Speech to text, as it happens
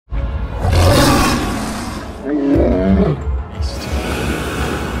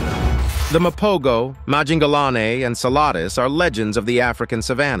The Mapogo, Majingilane, and Selatis are legends of the African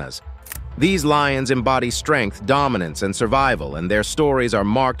savannas. These lions embody strength, dominance, and survival, and their stories are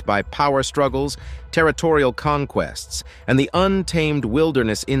marked by power struggles, territorial conquests, and the untamed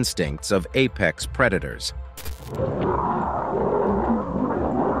wilderness instincts of apex predators.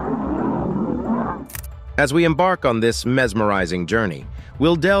 As we embark on this mesmerizing journey,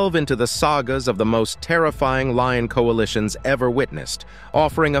 we'll delve into the sagas of the most terrifying lion coalitions ever witnessed,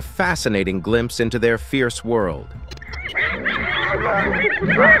 offering a fascinating glimpse into their fierce world.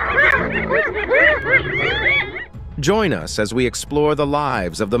 Join us as we explore the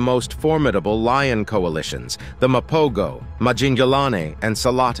lives of the most formidable lion coalitions, the Mapogo, Majingilane, and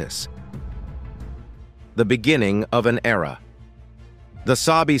Selatis. The beginning of an era. The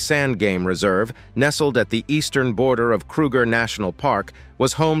Sabi Sand Game Reserve, nestled at the eastern border of Kruger National Park,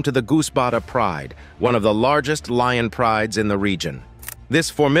 was home to the Goosebada Pride, one of the largest lion prides in the region.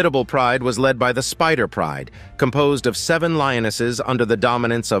 This formidable pride was led by the Spider Pride, composed of 7 lionesses under the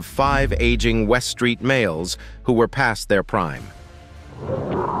dominance of 5 aging West Street males who were past their prime.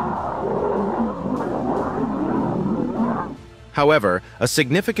 However, a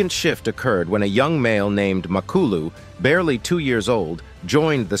significant shift occurred when a young male named Makulu, barely 2 years old,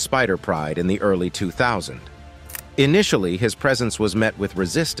 joined the Spider Pride in the early 2000s. Initially, his presence was met with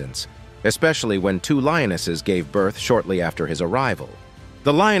resistance, especially when 2 lionesses gave birth shortly after his arrival.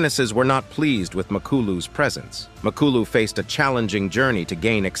 The lionesses were not pleased with Makulu's presence. Makulu faced a challenging journey to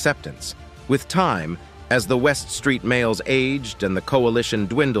gain acceptance. With time, as the West Street males aged and the coalition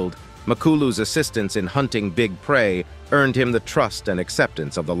dwindled, Makulu's assistance in hunting big prey earned him the trust and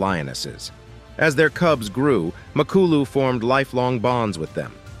acceptance of the lionesses. As their cubs grew, Makulu formed lifelong bonds with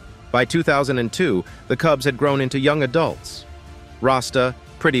them. By 2002, the cubs had grown into young adults. Rasta,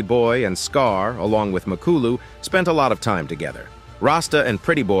 Pretty Boy, and Scar, along with Makulu, spent a lot of time together. Rasta and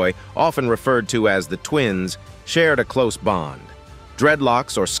Pretty Boy, often referred to as the twins, shared a close bond.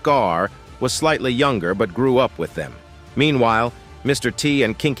 Dreadlocks, or Scar, was slightly younger but grew up with them. Meanwhile, Mr. T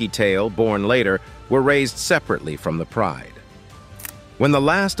and Kinky Tail, born later, were raised separately from the pride. When the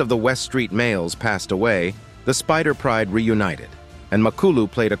last of the West Street males passed away, the Spider Pride reunited, and Makulu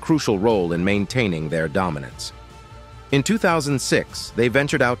played a crucial role in maintaining their dominance. In 2006, they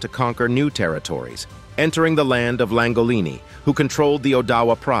ventured out to conquer new territories, entering the land of Langolini, who controlled the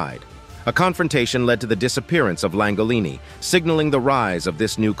Odawa Pride. A confrontation led to the disappearance of Langolini, signaling the rise of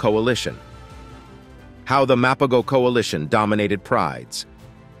this new coalition. How the Mapogo coalition dominated prides.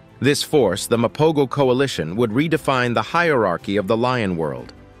 This force, the Mapogo coalition, would redefine the hierarchy of the lion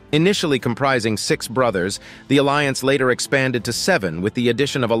world. Initially comprising 6 brothers, the alliance later expanded to 7 with the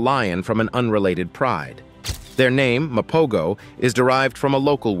addition of a lion from an unrelated pride. Their name, Mapogo, is derived from a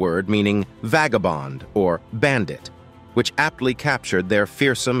local word meaning vagabond or bandit, which aptly captured their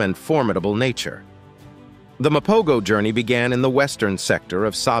fearsome and formidable nature. The Mapogo journey began in the western sector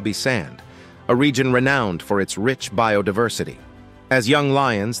of Sabi Sand, a region renowned for its rich biodiversity. As young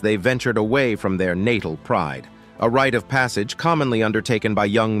lions, they ventured away from their natal pride, a rite of passage commonly undertaken by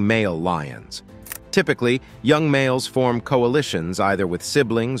young male lions. Typically, young males form coalitions either with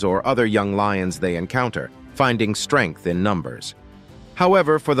siblings or other young lions they encounter, finding strength in numbers.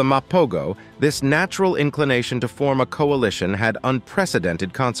 However, for the Mapogo, this natural inclination to form a coalition had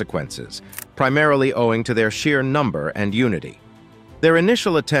unprecedented consequences, primarily owing to their sheer number and unity. Their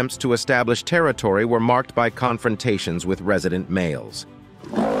initial attempts to establish territory were marked by confrontations with resident males.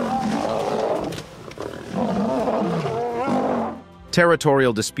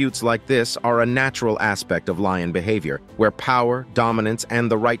 Territorial disputes like this are a natural aspect of lion behavior, where power, dominance,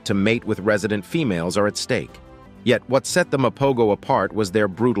 and the right to mate with resident females are at stake. Yet what set the Mapogo apart was their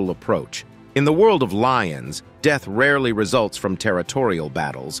brutal approach. In the world of lions, death rarely results from territorial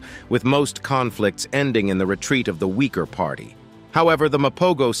battles, with most conflicts ending in the retreat of the weaker party. However, the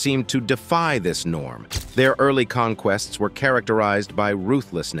Mapogo seemed to defy this norm. Their early conquests were characterized by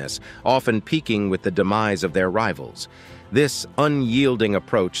ruthlessness, often peaking with the demise of their rivals. This unyielding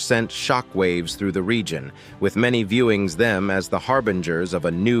approach sent shockwaves through the region, with many viewing them as the harbingers of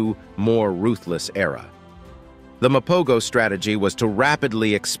a new, more ruthless era. The Mapogo strategy was to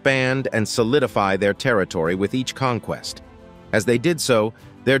rapidly expand and solidify their territory with each conquest. As they did so,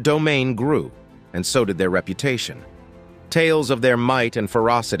 their domain grew, and so did their reputation. Tales of their might and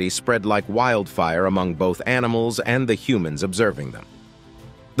ferocity spread like wildfire among both animals and the humans observing them.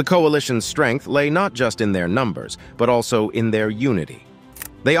 The coalition's strength lay not just in their numbers, but also in their unity.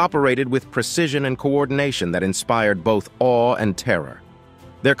 They operated with precision and coordination that inspired both awe and terror.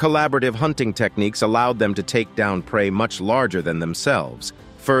 Their collaborative hunting techniques allowed them to take down prey much larger than themselves,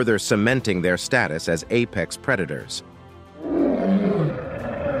 further cementing their status as apex predators.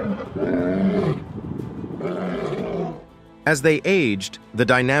 As they aged, the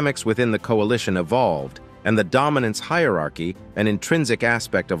dynamics within the coalition evolved, and the dominance hierarchy, an intrinsic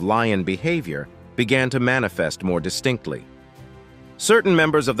aspect of lion behavior, began to manifest more distinctly. Certain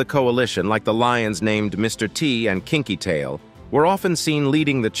members of the coalition, like the lions named Mr. T and Kinky Tail, were often seen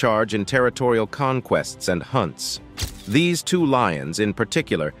leading the charge in territorial conquests and hunts. These two lions, in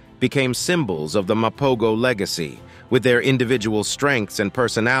particular, became symbols of the Mapogo legacy, with their individual strengths and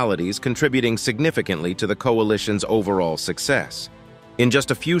personalities contributing significantly to the coalition's overall success. In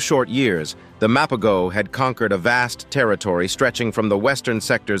just a few short years, the Mapogo had conquered a vast territory stretching from the western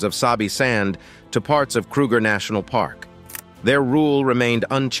sectors of Sabi Sand to parts of Kruger National Park. Their rule remained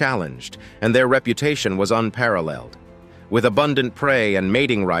unchallenged, and their reputation was unparalleled. With abundant prey and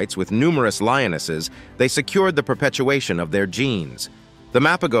mating rights with numerous lionesses, they secured the perpetuation of their genes. The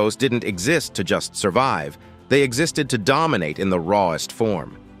Mapogos didn't exist to just survive. They existed to dominate in the rawest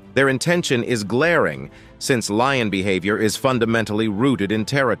form. Their intention is glaring, since lion behavior is fundamentally rooted in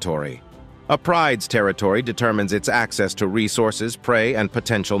territory. A pride's territory determines its access to resources, prey, and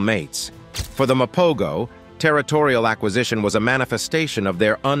potential mates. For the Mapogo, territorial acquisition was a manifestation of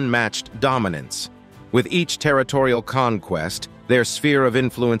their unmatched dominance. With each territorial conquest, their sphere of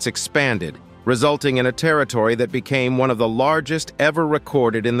influence expanded, resulting in a territory that became one of the largest ever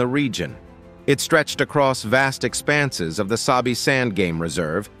recorded in the region. It stretched across vast expanses of the Sabi Sand Game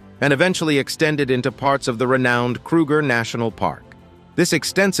Reserve and eventually extended into parts of the renowned Kruger National Park. This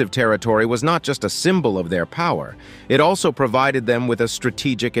extensive territory was not just a symbol of their power, it also provided them with a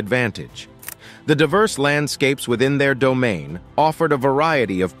strategic advantage. The diverse landscapes within their domain offered a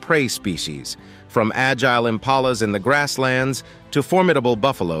variety of prey species, from agile impalas in the grasslands to formidable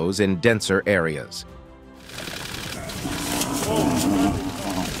buffaloes in denser areas.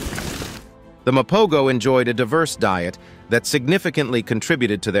 The Mapogo enjoyed a diverse diet that significantly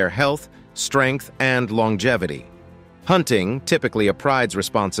contributed to their health, strength, and longevity. Hunting, typically a pride's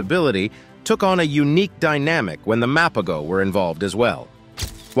responsibility, took on a unique dynamic when the Mapogo were involved as well.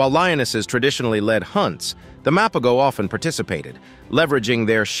 While lionesses traditionally led hunts, the Mapogo often participated, leveraging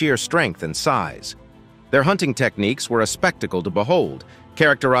their sheer strength and size. Their hunting techniques were a spectacle to behold,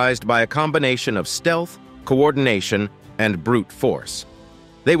 characterized by a combination of stealth, coordination, and brute force.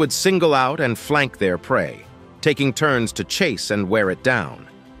 They would single out and flank their prey, taking turns to chase and wear it down.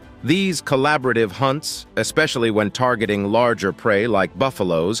 These collaborative hunts, especially when targeting larger prey like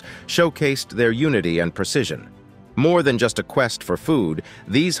buffaloes, showcased their unity and precision. More than just a quest for food,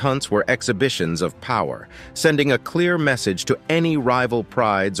 these hunts were exhibitions of power, sending a clear message to any rival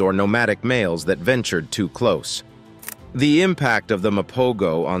prides or nomadic males that ventured too close. The impact of the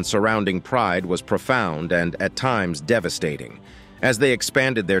Mapogo on surrounding pride was profound and, at times, devastating. As they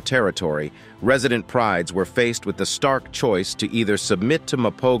expanded their territory, resident prides were faced with the stark choice to either submit to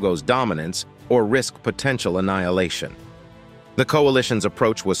Mapogo's dominance or risk potential annihilation. The coalition's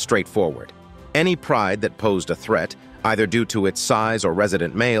approach was straightforward. Any pride that posed a threat, either due to its size or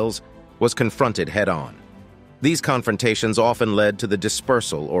resident males, was confronted head-on. These confrontations often led to the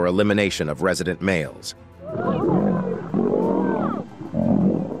dispersal or elimination of resident males.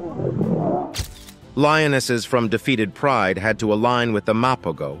 Lionesses from defeated pride had to align with the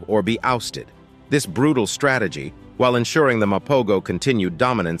Mapogo or be ousted. This brutal strategy, while ensuring the Mapogo continued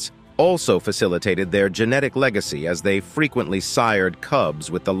dominance, also facilitated their genetic legacy as they frequently sired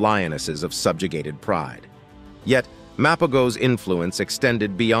cubs with the lionesses of subjugated pride. Yet, Mapogo's influence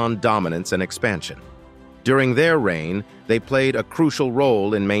extended beyond dominance and expansion. During their reign, they played a crucial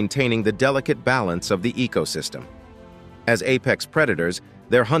role in maintaining the delicate balance of the ecosystem. As apex predators,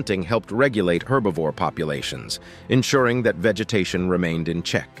 their hunting helped regulate herbivore populations, ensuring that vegetation remained in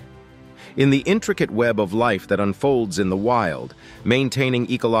check. In the intricate web of life that unfolds in the wild,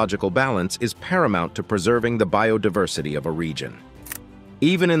 maintaining ecological balance is paramount to preserving the biodiversity of a region.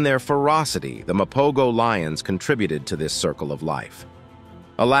 Even in their ferocity, the Mapogo lions contributed to this circle of life.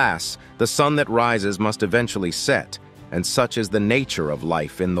 Alas, the sun that rises must eventually set, and such is the nature of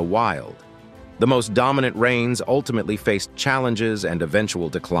life in the wild. The most dominant reigns ultimately faced challenges and eventual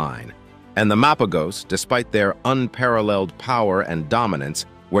decline, and the Mapogos, despite their unparalleled power and dominance,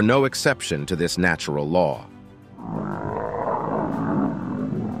 were no exception to this natural law.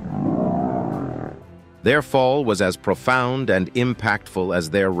 Their fall was as profound and impactful as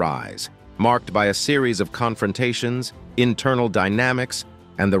their rise, marked by a series of confrontations, internal dynamics,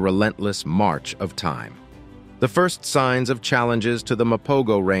 and the relentless march of time. The first signs of challenges to the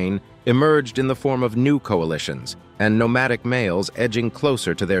Mapogo reign emerged in the form of new coalitions and nomadic males edging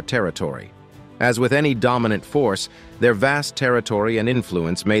closer to their territory. As with any dominant force, their vast territory and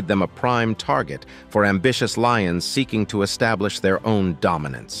influence made them a prime target for ambitious lions seeking to establish their own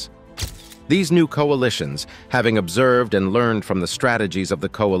dominance. These new coalitions, having observed and learned from the strategies of the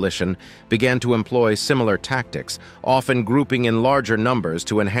coalition, began to employ similar tactics, often grouping in larger numbers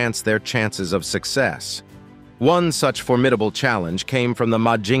to enhance their chances of success. One such formidable challenge came from the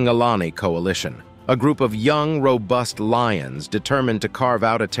Majingilane coalition, a group of young, robust lions determined to carve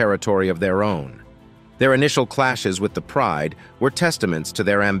out a territory of their own. Their initial clashes with the Pride were testaments to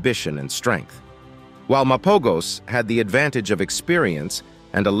their ambition and strength. While Mapogos had the advantage of experience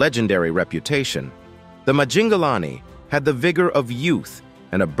and a legendary reputation, the Majingilane had the vigor of youth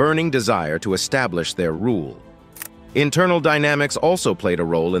and a burning desire to establish their rule. Internal dynamics also played a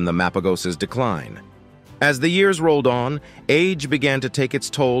role in the Mapogos' decline. As the years rolled on, age began to take its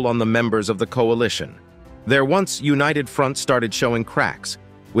toll on the members of the coalition. Their once united front started showing cracks,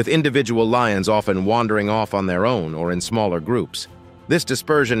 with individual lions often wandering off on their own or in smaller groups. This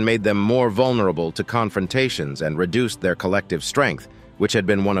dispersion made them more vulnerable to confrontations and reduced their collective strength, which had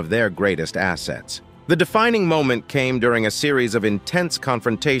been one of their greatest assets. The defining moment came during a series of intense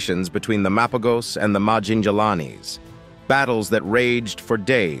confrontations between the Mapogos and the Majingilanes, battles that raged for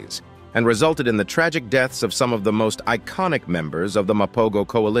days and resulted in the tragic deaths of some of the most iconic members of the Mapogo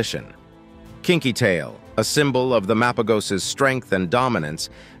coalition. Kinky Tail, a symbol of the Mapogos' strength and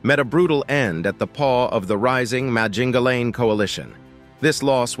dominance, met a brutal end at the paw of the rising Majingilane coalition. This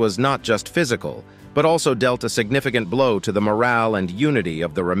loss was not just physical, but also dealt a significant blow to the morale and unity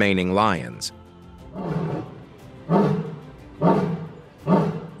of the remaining lions.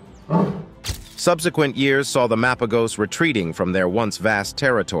 Subsequent years saw the Mapogos retreating from their once vast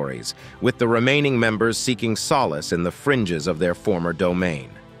territories, with the remaining members seeking solace in the fringes of their former domain.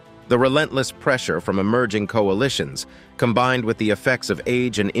 The relentless pressure from emerging coalitions, combined with the effects of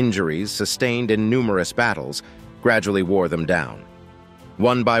age and injuries sustained in numerous battles, gradually wore them down.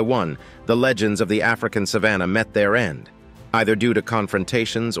 One by one, the legends of the African savanna met their end, either due to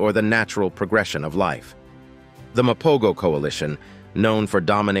confrontations or the natural progression of life. The Mapogo coalition, known for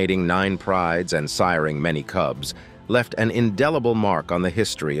dominating 9 prides and siring many cubs, left an indelible mark on the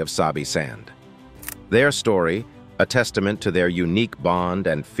history of Sabi Sand. Their story, a testament to their unique bond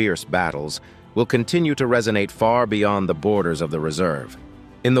and fierce battles, will continue to resonate far beyond the borders of the reserve.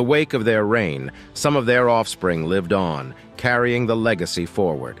 In the wake of their reign, some of their offspring lived on, carrying the legacy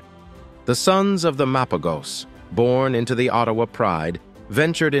forward. The sons of the Mapogos, born into the Ottawa Pride,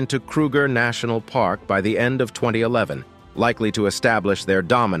 ventured into Kruger National Park by the end of 2011, likely to establish their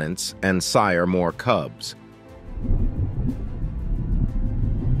dominance and sire more cubs.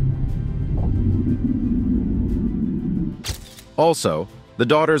 Also, the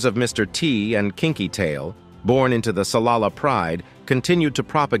daughters of Mr. T and Kinky Tail, born into the Salala Pride, continued to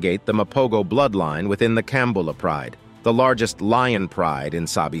propagate the Mapogo bloodline within the Kambula Pride, the largest lion pride in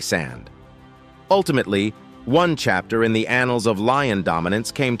Sabi Sand. Ultimately, one chapter in the annals of lion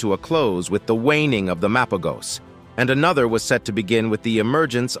dominance came to a close with the waning of the Mapogos, and another was set to begin with the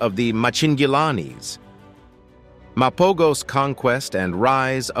emergence of the Majingilanes. Mapogos' conquest and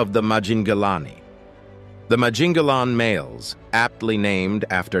rise of the Majingilane. The Majingilane males, aptly named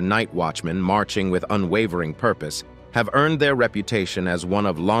after night watchmen marching with unwavering purpose, have earned their reputation as one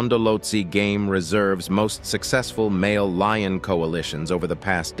of Londolotsi Game Reserve's most successful male lion coalitions over the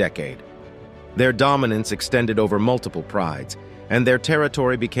past decade. Their dominance extended over multiple prides, and their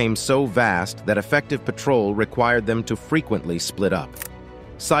territory became so vast that effective patrol required them to frequently split up.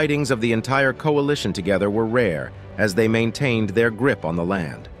 Sightings of the entire coalition together were rare, as they maintained their grip on the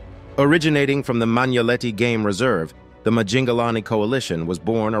land. Originating from the Manyaleti Game Reserve, the Majingilane Coalition was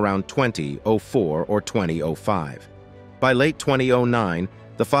born around 2004 or 2005. By late 2009,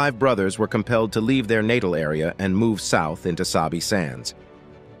 the 5 brothers were compelled to leave their natal area and move south into Sabi Sands.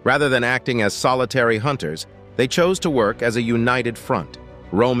 Rather than acting as solitary hunters, they chose to work as a united front,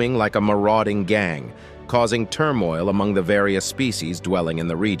 roaming like a marauding gang, causing turmoil among the various species dwelling in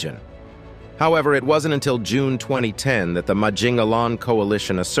the region. However, it wasn't until June 2010 that the Majingilane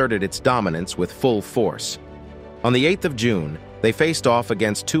Coalition asserted its dominance with full force. On the 8th of June, they faced off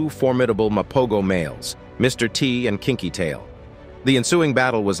against 2 formidable Mapogo males, Mr. T and Kinky Tail. The ensuing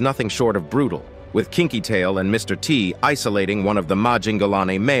battle was nothing short of brutal, with Kinky Tail and Mr. T isolating one of the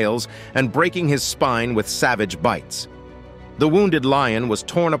Majingilane males and breaking his spine with savage bites. The wounded lion was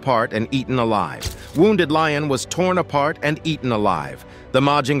torn apart and eaten alive. Wounded lion was torn apart and eaten alive. The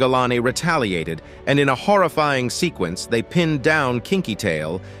Majingilane retaliated, and in a horrifying sequence, they pinned down Kinky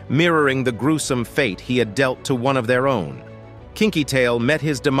Tail, mirroring the gruesome fate he had dealt to one of their own. Kinky Tail met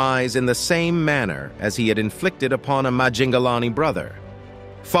his demise in the same manner as he had inflicted upon a Majingilane brother.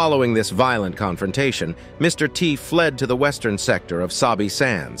 Following this violent confrontation, Mr. T fled to the western sector of Sabi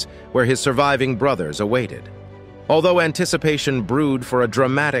Sands, where his surviving brothers awaited. Although anticipation brewed for a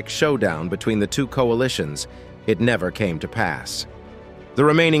dramatic showdown between the two coalitions, it never came to pass. The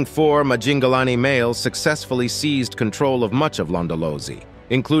remaining 4 Majingilane males successfully seized control of much of Londolozi,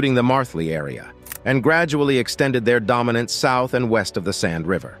 including the Marthli area, and gradually extended their dominance south and west of the Sand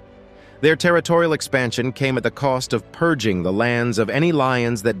River. Their territorial expansion came at the cost of purging the lands of any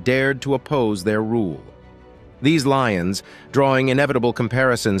lions that dared to oppose their rule. These lions, drawing inevitable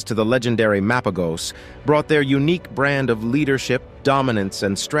comparisons to the legendary Mapogos, brought their unique brand of leadership, dominance,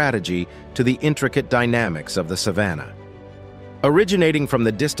 and strategy to the intricate dynamics of the savanna. Originating from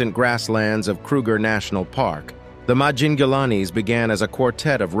the distant grasslands of Kruger National Park, the Majingilanes began as a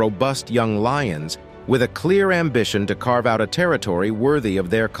quartet of robust young lions with a clear ambition to carve out a territory worthy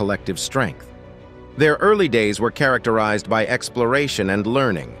of their collective strength. Their early days were characterized by exploration and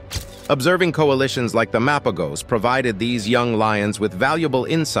learning. Observing coalitions like the Mapogos provided these young lions with valuable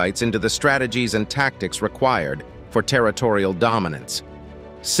insights into the strategies and tactics required for territorial dominance.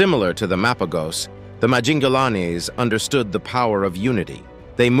 Similar to the Mapogos, the Majingilanes understood the power of unity.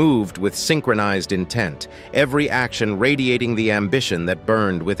 They moved with synchronized intent, every action radiating the ambition that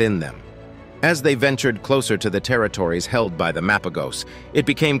burned within them. As they ventured closer to the territories held by the Mapogos, it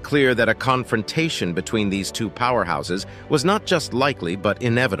became clear that a confrontation between these two powerhouses was not just likely but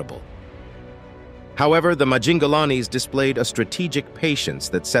inevitable. However, the Majingilanes displayed a strategic patience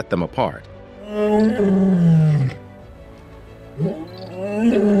that set them apart.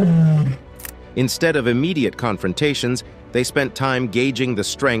 Instead of immediate confrontations, they spent time gauging the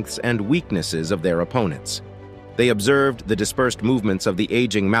strengths and weaknesses of their opponents. They observed the dispersed movements of the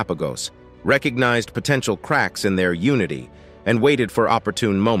aging Mapogos, recognized potential cracks in their unity, and waited for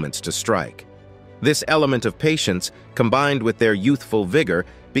opportune moments to strike. This element of patience, combined with their youthful vigor,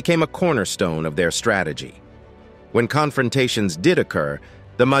 became a cornerstone of their strategy. When confrontations did occur,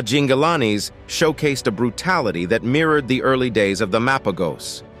 the Majingilanes showcased a brutality that mirrored the early days of the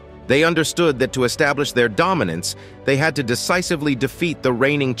Mapogos. They understood that to establish their dominance, they had to decisively defeat the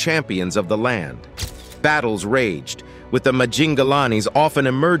reigning champions of the land. Battles raged, with the Majingilanes often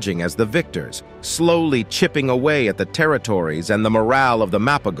emerging as the victors, slowly chipping away at the territories and the morale of the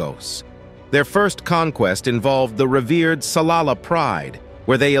Mapogos. Their first conquest involved the revered Salala Pride,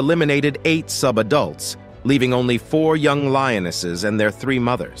 where they eliminated 8 sub-adults, leaving only 4 young lionesses and their 3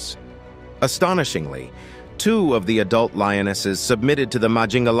 mothers. Astonishingly, 2 of the adult lionesses submitted to the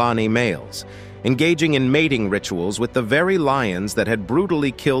Majingilane males, engaging in mating rituals with the very lions that had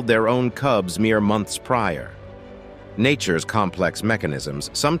brutally killed their own cubs mere months prior. Nature's complex mechanisms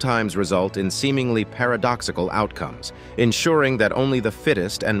sometimes result in seemingly paradoxical outcomes, ensuring that only the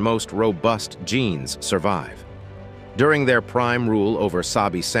fittest and most robust genes survive. During their prime rule over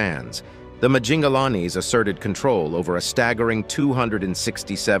Sabi Sands, the Majingilanes asserted control over a staggering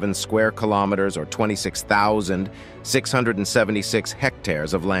 267 square kilometers or 26,676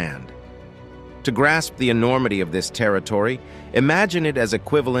 hectares of land. To grasp the enormity of this territory, imagine it as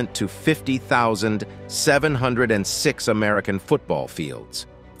equivalent to 50,706 American football fields.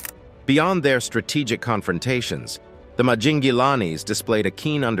 Beyond their strategic confrontations, the Majingilanes displayed a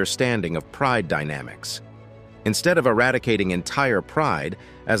keen understanding of pride dynamics. Instead of eradicating entire pride,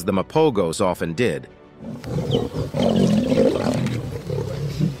 as the Mapogos often did,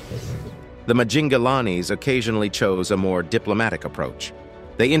 the Majingilanes occasionally chose a more diplomatic approach.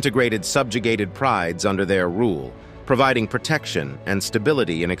 They integrated subjugated prides under their rule, providing protection and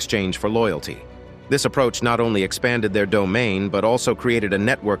stability in exchange for loyalty. This approach not only expanded their domain, but also created a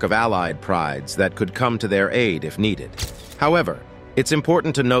network of allied prides that could come to their aid if needed. However, it's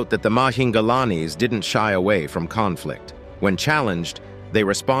important to note that the Majingilanes didn't shy away from conflict. When challenged, they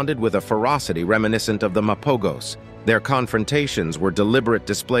responded with a ferocity reminiscent of the Mapogos. Their confrontations were deliberate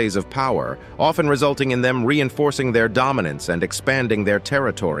displays of power, often resulting in them reinforcing their dominance and expanding their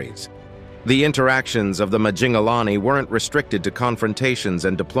territories. The interactions of the Majingilane weren't restricted to confrontations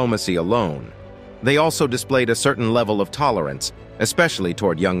and diplomacy alone. They also displayed a certain level of tolerance, especially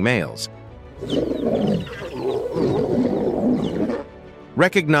toward young males.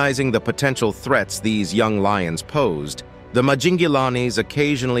 Recognizing the potential threats these young lions posed, the Majingilanes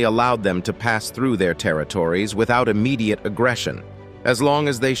occasionally allowed them to pass through their territories without immediate aggression, as long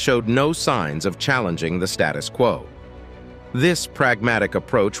as they showed no signs of challenging the status quo. This pragmatic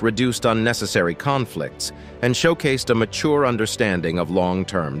approach reduced unnecessary conflicts and showcased a mature understanding of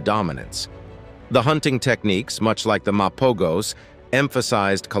long-term dominance. The hunting techniques, much like the Mapogos,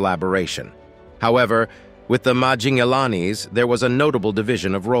 emphasized collaboration. However, with the Majingilanes, there was a notable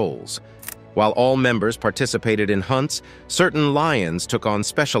division of roles. While all members participated in hunts, certain lions took on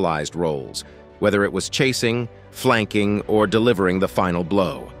specialized roles, whether it was chasing, flanking, or delivering the final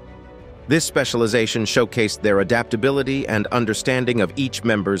blow. This specialization showcased their adaptability and understanding of each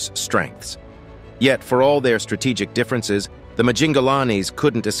member's strengths. Yet, for all their strategic differences, the Majingilanes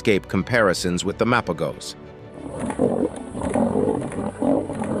couldn't escape comparisons with the Mapogos.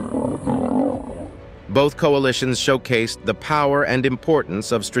 Both coalitions showcased the power and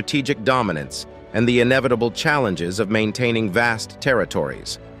importance of strategic dominance and the inevitable challenges of maintaining vast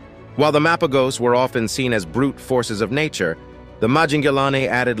territories. While the Mapogos were often seen as brute forces of nature, the Majingilane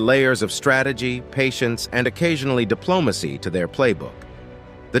added layers of strategy, patience, and occasionally diplomacy to their playbook.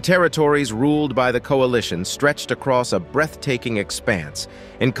 The territories ruled by the coalition stretched across a breathtaking expanse,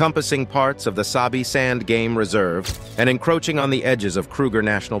 encompassing parts of the Sabi Sand Game Reserve and encroaching on the edges of Kruger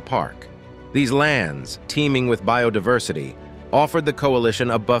National Park. These lands, teeming with biodiversity, offered the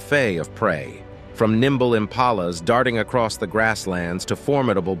coalition a buffet of prey, from nimble impalas darting across the grasslands to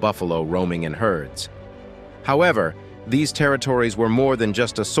formidable buffalo roaming in herds. However, these territories were more than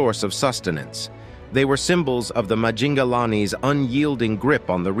just a source of sustenance. They were symbols of the Majingilanes' unyielding grip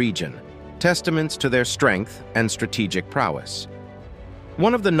on the region, testaments to their strength and strategic prowess.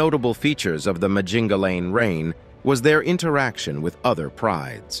 One of the notable features of the Majingilane reign was their interaction with other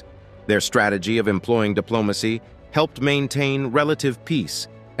prides. Their strategy of employing diplomacy helped maintain relative peace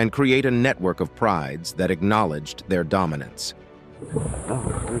and create a network of prides that acknowledged their dominance. Oh,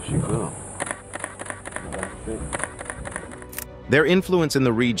 where'd she go? Their influence in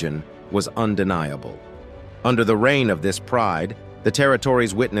the region was undeniable. Under the reign of this pride, the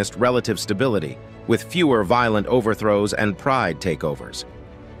territories witnessed relative stability, with fewer violent overthrows and pride takeovers.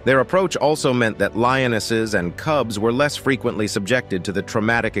 Their approach also meant that lionesses and cubs were less frequently subjected to the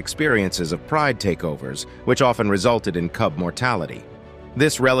traumatic experiences of pride takeovers, which often resulted in cub mortality.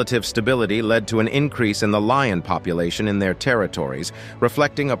 This relative stability led to an increase in the lion population in their territories,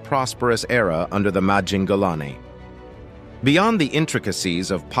 reflecting a prosperous era under the Majingilane. Beyond the intricacies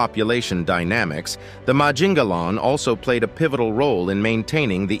of population dynamics, the Majingilane also played a pivotal role in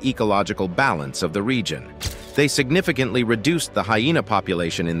maintaining the ecological balance of the region. They significantly reduced the hyena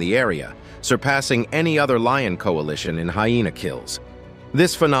population in the area, surpassing any other lion coalition in hyena kills.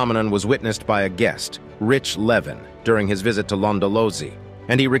 This phenomenon was witnessed by a guest, Rich Levin, during his visit to Londolozi,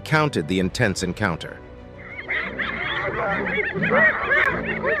 and he recounted the intense encounter.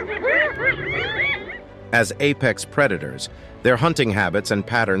 As apex predators, their hunting habits and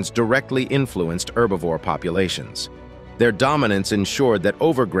patterns directly influenced herbivore populations. Their dominance ensured that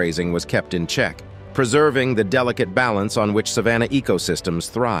overgrazing was kept in check, preserving the delicate balance on which savanna ecosystems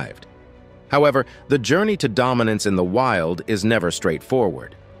thrived. However, the journey to dominance in the wild is never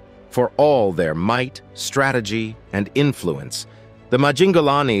straightforward. For all their might, strategy, and influence, the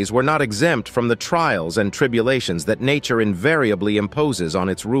Majingilanes were not exempt from the trials and tribulations that nature invariably imposes on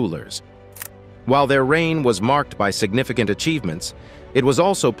its rulers. While their reign was marked by significant achievements, it was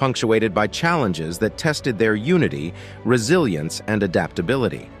also punctuated by challenges that tested their unity, resilience, and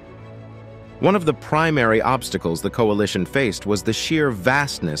adaptability. One of the primary obstacles the coalition faced was the sheer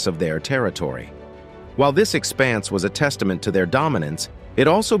vastness of their territory. While this expanse was a testament to their dominance, it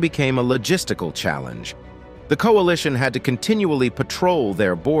also became a logistical challenge. The coalition had to continually patrol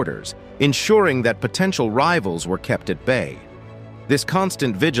their borders, ensuring that potential rivals were kept at bay. This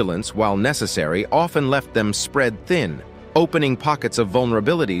constant vigilance, while necessary, often left them spread thin, opening pockets of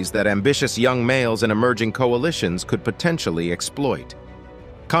vulnerabilities that ambitious young males and emerging coalitions could potentially exploit.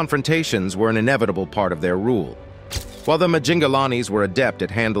 Confrontations were an inevitable part of their rule. While the Majingilanes were adept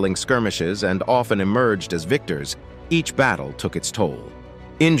at handling skirmishes and often emerged as victors, each battle took its toll.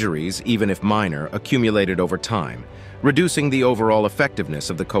 Injuries, even if minor, accumulated over time, reducing the overall effectiveness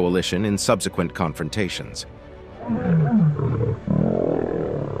of the coalition in subsequent confrontations.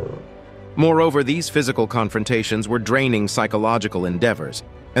 Moreover, these physical confrontations were draining psychological endeavors,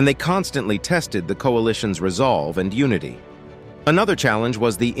 and they constantly tested the coalition's resolve and unity. Another challenge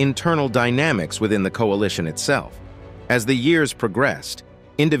was the internal dynamics within the coalition itself. As the years progressed,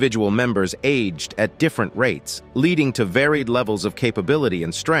 individual members aged at different rates, leading to varied levels of capability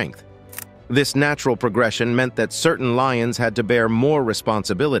and strength. This natural progression meant that certain lions had to bear more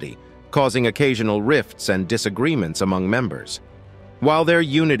responsibility, causing occasional rifts and disagreements among members. While their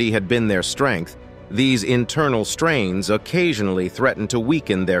unity had been their strength, these internal strains occasionally threatened to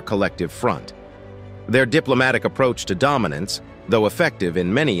weaken their collective front. Their diplomatic approach to dominance, though effective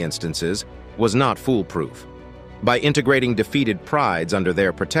in many instances, was not foolproof. By integrating defeated prides under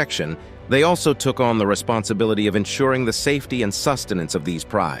their protection, they also took on the responsibility of ensuring the safety and sustenance of these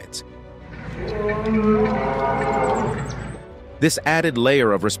prides. This added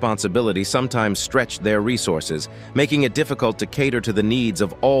layer of responsibility sometimes stretched their resources, making it difficult to cater to the needs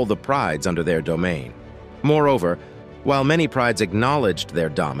of all the prides under their domain. Moreover, While many prides acknowledged their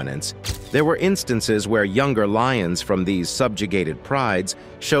dominance, there were instances where younger lions from these subjugated prides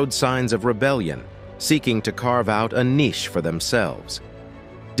showed signs of rebellion, seeking to carve out a niche for themselves.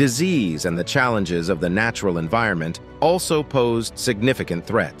 Disease and the challenges of the natural environment also posed significant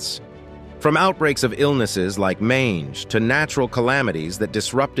threats. From outbreaks of illnesses like mange to natural calamities that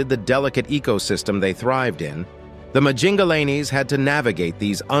disrupted the delicate ecosystem they thrived in, the Majingilanes had to navigate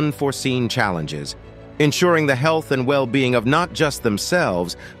these unforeseen challenges, ensuring the health and well-being of not just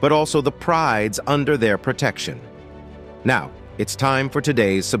themselves, but also the prides under their protection. Now, it's time for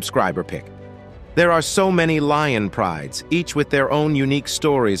today's subscriber pick. There are so many lion prides, each with their own unique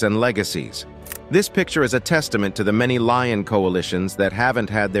stories and legacies. This picture is a testament to the many lion coalitions that haven't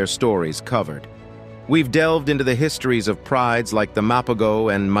had their stories covered. We've delved into the histories of prides like the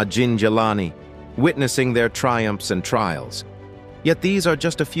Mapogo and Majingilane, witnessing their triumphs and trials. Yet these are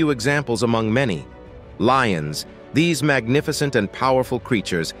just a few examples among many. Lions, these magnificent and powerful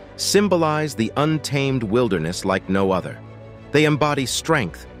creatures, symbolize the untamed wilderness like no other. They embody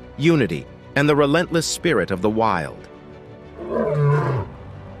strength, unity, and the relentless spirit of the wild.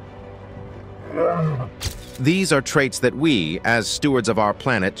 These are traits that we, as stewards of our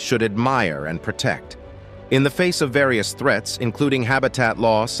planet, should admire and protect. In the face of various threats, including habitat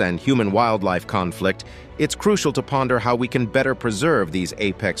loss and human-wildlife conflict, it's crucial to ponder how we can better preserve these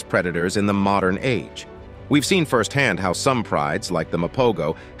apex predators in the modern age. We've seen firsthand how some prides, like the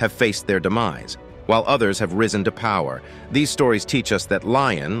Mapogo, have faced their demise, while others have risen to power. These stories teach us that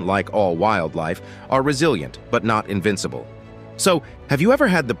lion, like all wildlife, are resilient but not invincible. So, have you ever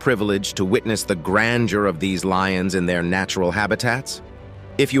had the privilege to witness the grandeur of these lions in their natural habitats?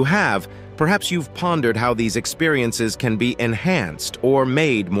 If you have, perhaps you've pondered how these experiences can be enhanced or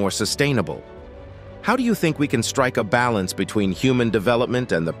made more sustainable. How do you think we can strike a balance between human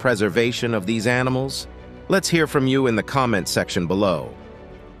development and the preservation of these animals? Let's hear from you in the comment section below.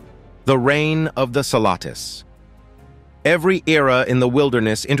 The reign of the Selatis. Every era in the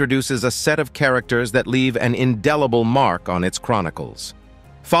wilderness introduces a set of characters that leave an indelible mark on its chronicles.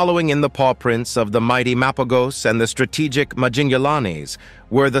 Following in the paw prints of the mighty Mapogos and the strategic Majingilanes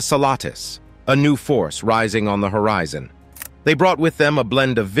were the Selatis, a new force rising on the horizon. They brought with them a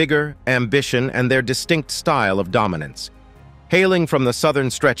blend of vigor, ambition, and their distinct style of dominance. Hailing from the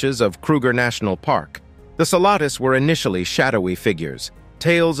southern stretches of Kruger National Park, the Selatis were initially shadowy figures.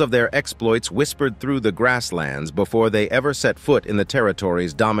 Tales of their exploits whispered through the grasslands before they ever set foot in the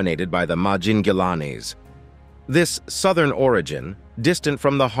territories dominated by the Majingilanes. This southern origin, distant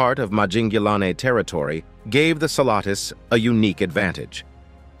from the heart of Majingilane territory, gave the Selatis a unique advantage.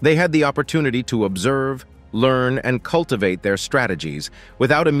 They had the opportunity to observe, learn, and cultivate their strategies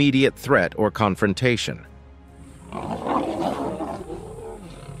without immediate threat or confrontation.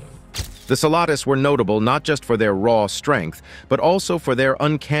 The Selatis were notable not just for their raw strength, but also for their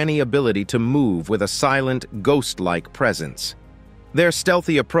uncanny ability to move with a silent, ghost-like presence. Their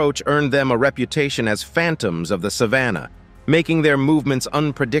stealthy approach earned them a reputation as phantoms of the savanna, making their movements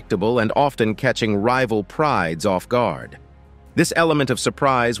unpredictable and often catching rival prides off guard. This element of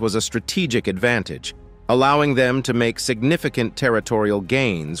surprise was a strategic advantage, allowing them to make significant territorial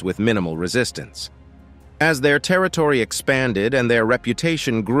gains with minimal resistance. As their territory expanded and their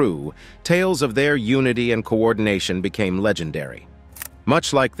reputation grew, tales of their unity and coordination became legendary.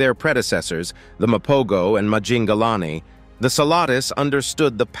 Much like their predecessors, the Mapogo and Majingilane, the Selatis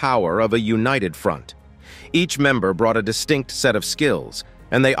understood the power of a united front. Each member brought a distinct set of skills,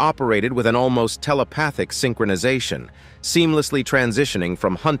 and they operated with an almost telepathic synchronization, seamlessly transitioning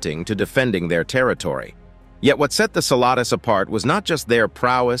from hunting to defending their territory. Yet what set the Selatis apart was not just their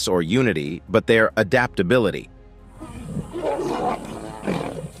prowess or unity, but their adaptability.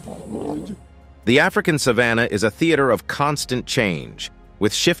 The African savanna is a theater of constant change,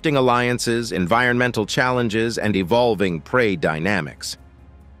 with shifting alliances, environmental challenges, and evolving prey dynamics.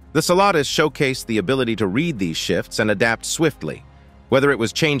 The Selatis showcased the ability to read these shifts and adapt swiftly, whether it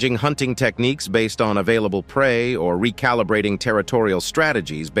was changing hunting techniques based on available prey or recalibrating territorial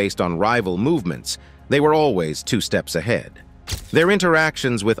strategies based on rival movements. They were always 2 steps ahead. Their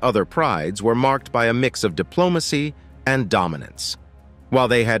interactions with other prides were marked by a mix of diplomacy and dominance. While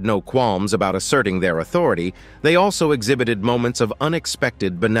they had no qualms about asserting their authority, they also exhibited moments of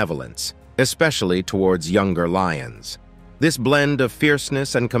unexpected benevolence, especially towards younger lions. This blend of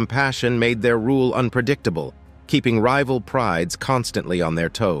fierceness and compassion made their rule unpredictable, keeping rival prides constantly on their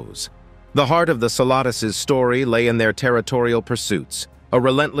toes. The heart of the Selatis' story lay in their territorial pursuits, a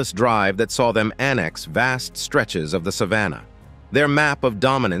relentless drive that saw them annex vast stretches of the savanna. Their map of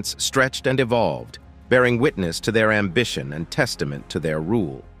dominance stretched and evolved, bearing witness to their ambition and testament to their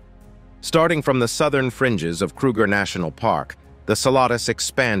rule. Starting from the southern fringes of Kruger National Park, the Selatis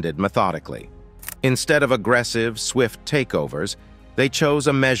expanded methodically. Instead of aggressive, swift takeovers, they chose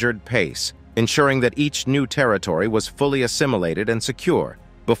a measured pace, ensuring that each new territory was fully assimilated and secure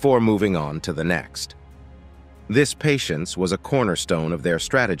before moving on to the next. This patience was a cornerstone of their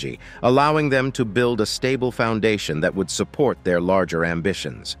strategy, allowing them to build a stable foundation that would support their larger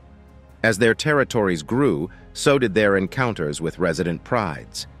ambitions. As their territories grew, so did their encounters with resident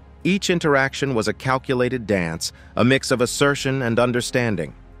prides. Each interaction was a calculated dance, a mix of assertion and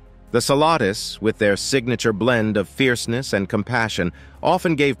understanding. The Selatis, with their signature blend of fierceness and compassion,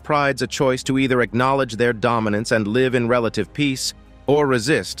 often gave prides a choice to either acknowledge their dominance and live in relative peace, or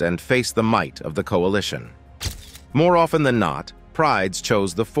resist and face the might of the coalition. More often than not, prides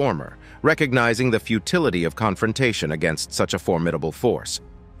chose the former, recognizing the futility of confrontation against such a formidable force.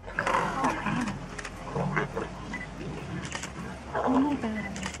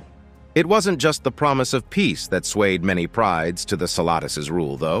 It wasn't just the promise of peace that swayed many prides to the Selatis'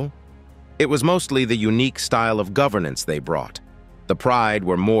 rule, though. It was mostly the unique style of governance they brought. The pride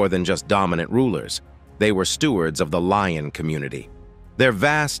were more than just dominant rulers. They were stewards of the lion community. Their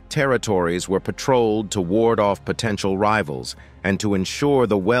vast territories were patrolled to ward off potential rivals and to ensure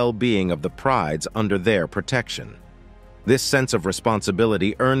the well-being of the prides under their protection. This sense of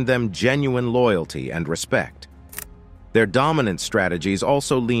responsibility earned them genuine loyalty and respect. Their dominant strategies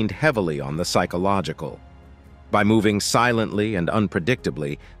also leaned heavily on the psychological. By moving silently and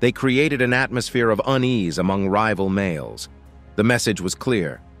unpredictably, they created an atmosphere of unease among rival males. The message was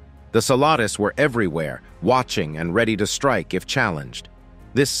clear. The Selatis were everywhere, watching and ready to strike if challenged.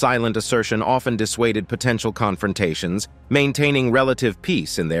 This silent assertion often dissuaded potential confrontations, maintaining relative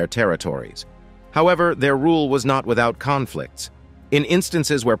peace in their territories. However, their rule was not without conflicts. In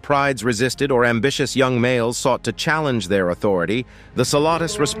instances where prides resisted or ambitious young males sought to challenge their authority, the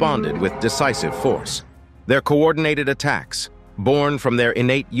Selatis responded with decisive force. Their coordinated attacks, born from their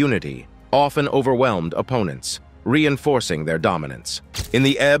innate unity, often overwhelmed opponents, reinforcing their dominance. In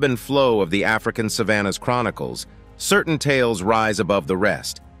the ebb and flow of the African savannas chronicles, certain tales rise above the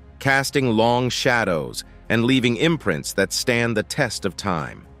rest, casting long shadows and leaving imprints that stand the test of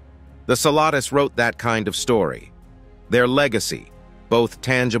time. The Selatis wrote that kind of story. Their legacy, both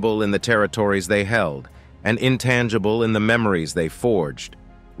tangible in the territories they held and intangible in the memories they forged,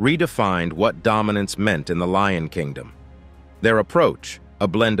 redefined what dominance meant in the Lion Kingdom. Their approach, a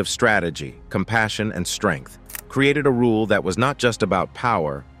blend of strategy, compassion, and strength, created a rule that was not just about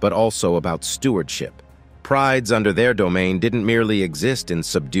power, but also about stewardship. Prides under their domain didn't merely exist in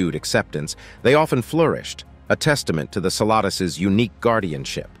subdued acceptance, they often flourished, a testament to the Selatis' unique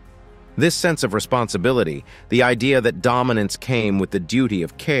guardianship. This sense of responsibility, the idea that dominance came with the duty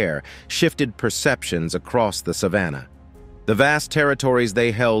of care, shifted perceptions across the savannah. The vast territories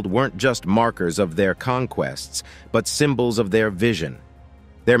they held weren't just markers of their conquests, but symbols of their vision.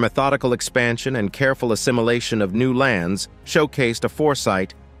 Their methodical expansion and careful assimilation of new lands showcased a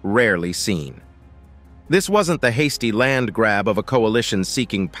foresight rarely seen. This wasn't the hasty land grab of a coalition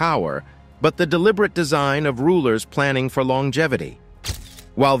seeking power, but the deliberate design of rulers planning for longevity.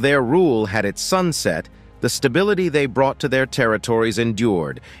 While their rule had its sunset, the stability they brought to their territories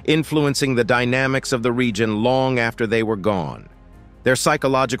endured, influencing the dynamics of the region long after they were gone. Their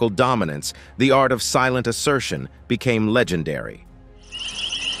psychological dominance, the art of silent assertion, became legendary.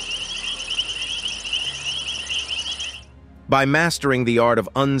 By mastering the art of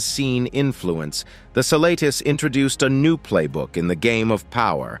unseen influence, the Selatis introduced a new playbook in the game of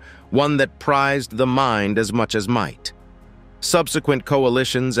power, one that prized the mind as much as might. Subsequent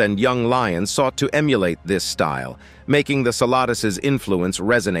coalitions and young lions sought to emulate this style, making the Selatis' influence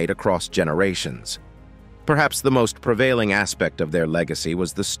resonate across generations. Perhaps the most prevailing aspect of their legacy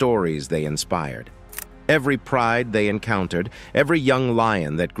was the stories they inspired. Every pride they encountered, every young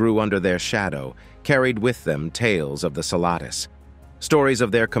lion that grew under their shadow, carried with them tales of the Selatis. Stories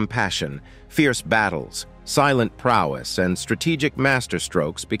of their compassion, fierce battles, silent prowess, and strategic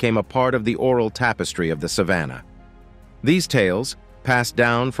masterstrokes became a part of the oral tapestry of the savannah. These tales, passed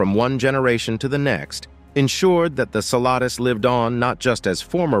down from one generation to the next, ensured that the Selatis lived on not just as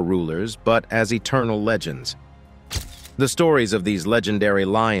former rulers, but as eternal legends. The stories of these legendary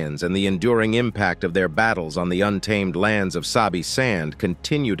lions and the enduring impact of their battles on the untamed lands of Sabi Sand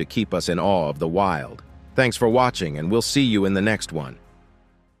continue to keep us in awe of the wild. Thanks for watching, and we'll see you in the next one.